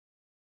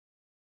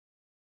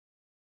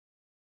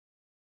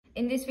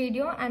In this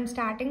video, I'm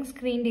starting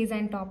screen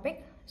design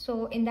topic.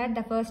 So in that,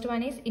 the first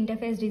one is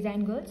interface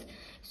design goals.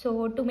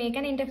 So to make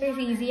an interface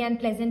easy and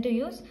pleasant to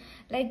use,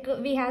 like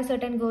we have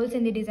certain goals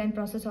in the design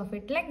process of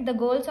it. Like the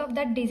goals of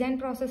that design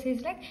process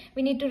is like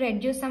we need to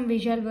reduce some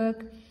visual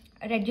work,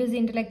 reduce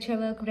intellectual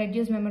work,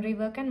 reduce memory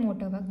work and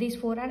motor work. These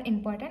four are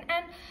important.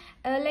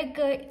 And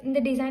in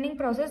the designing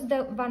process,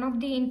 the one of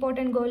the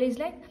important goal is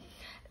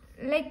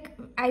like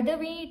either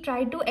we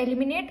try to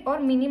eliminate or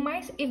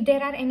minimize if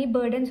there are any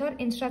burdens or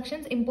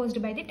instructions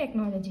imposed by the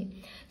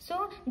technology.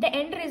 So the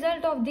end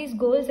result of these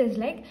goals is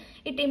like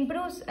it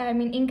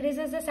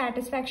increases the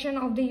satisfaction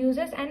of the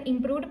users and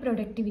improved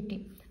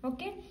productivity.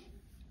 Okay,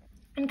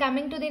 and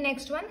coming to the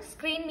next one,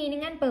 screen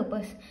meaning and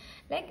purpose.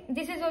 Like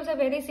this is also a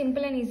very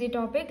simple and easy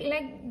topic.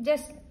 Like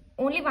just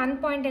only one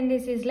point in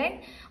this is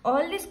like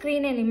all the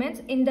screen elements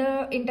in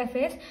the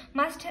interface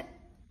must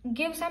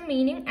give some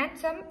meaning and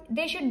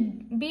they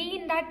should be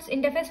in that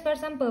interface for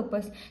some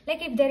purpose.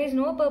 Like if there is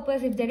no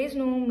purpose, if there is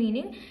no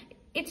meaning,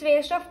 it's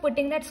waste of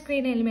putting that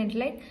screen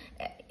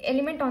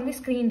element on the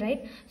screen,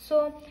 right?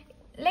 So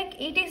like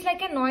it is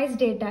like a noise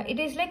data, it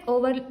is like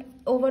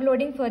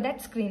overloading for that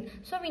screen,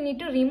 so we need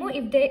to remove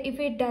if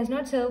it does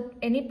not serve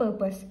any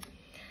purpose.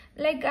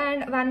 Like,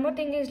 and one more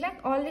thing is like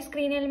all the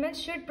screen elements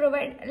should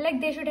provide,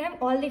 like they should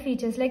have all the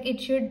features, like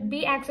it should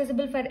be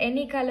accessible for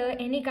any color,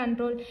 any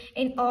control,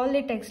 in all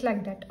the text,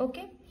 like that.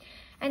 Okay,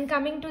 and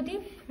coming to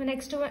the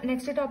next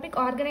topic,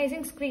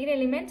 organizing screen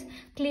elements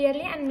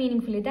clearly and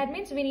meaningfully. That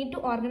means we need to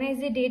organize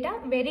the data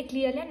very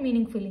clearly and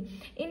meaningfully.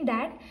 In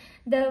that,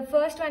 the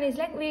first one is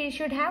like we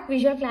should have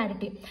visual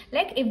clarity.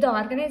 Like if the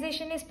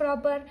organization is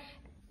proper,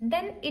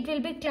 then it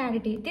will be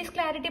clarity. This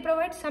clarity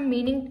provides some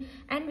meaning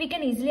and we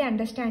can easily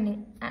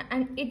understanding,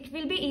 and it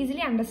will be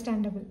easily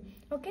understandable.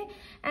 Okay,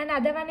 and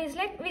other one is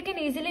like we can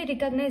easily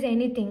recognize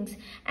any things,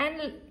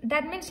 and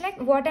that means like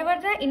whatever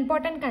the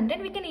important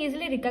content we can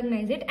easily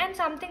recognize it, and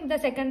something the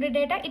secondary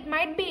data it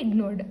might be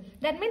ignored.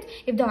 That means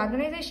if the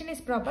organization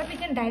is proper, we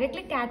can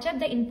directly catch up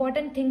the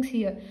important things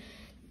here.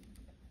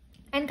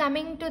 And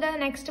coming to the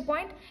next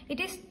point,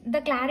 it is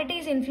the clarity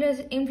is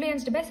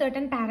influenced by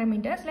certain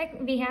parameters. Like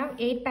we have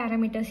 8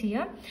 parameters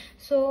here.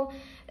 So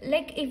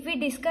like if we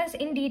discuss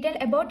in detail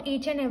about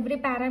each and every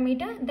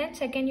parameter, then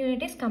second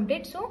unit is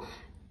complete. So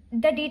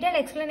the detailed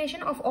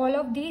explanation of all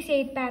of these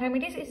 8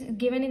 parameters is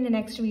given in the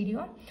next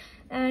video.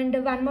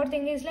 And one more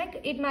thing is like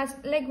it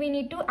must, like we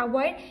need to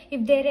avoid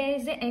if there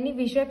is any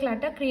visual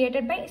clutter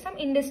created by some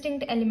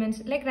indistinct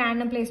elements, like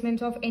random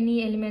placements of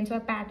any elements or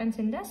patterns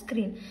in the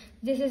screen.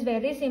 This is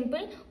very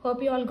simple.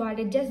 Hope you all got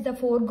it. Just the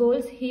 4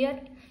 goals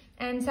here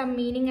and some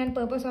meaning and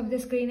purpose of the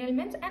screen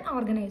elements, and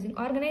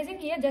organizing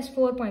here just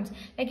 4 points.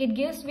 Like it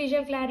gives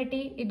visual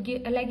clarity, it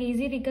gives like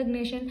easy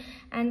recognition,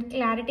 and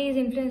clarity is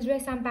influenced by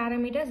some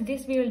parameters.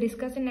 This we will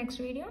discuss in next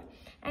video.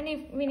 And if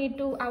we need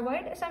to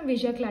avoid some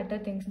visual clutter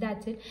things,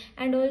 that's it.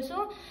 And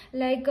also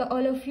like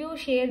all of you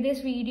share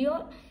this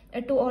video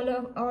to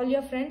all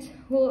your friends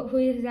who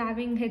is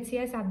having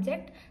HCI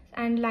subject,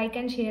 and like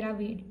and share our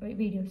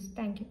videos.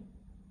 Thank you.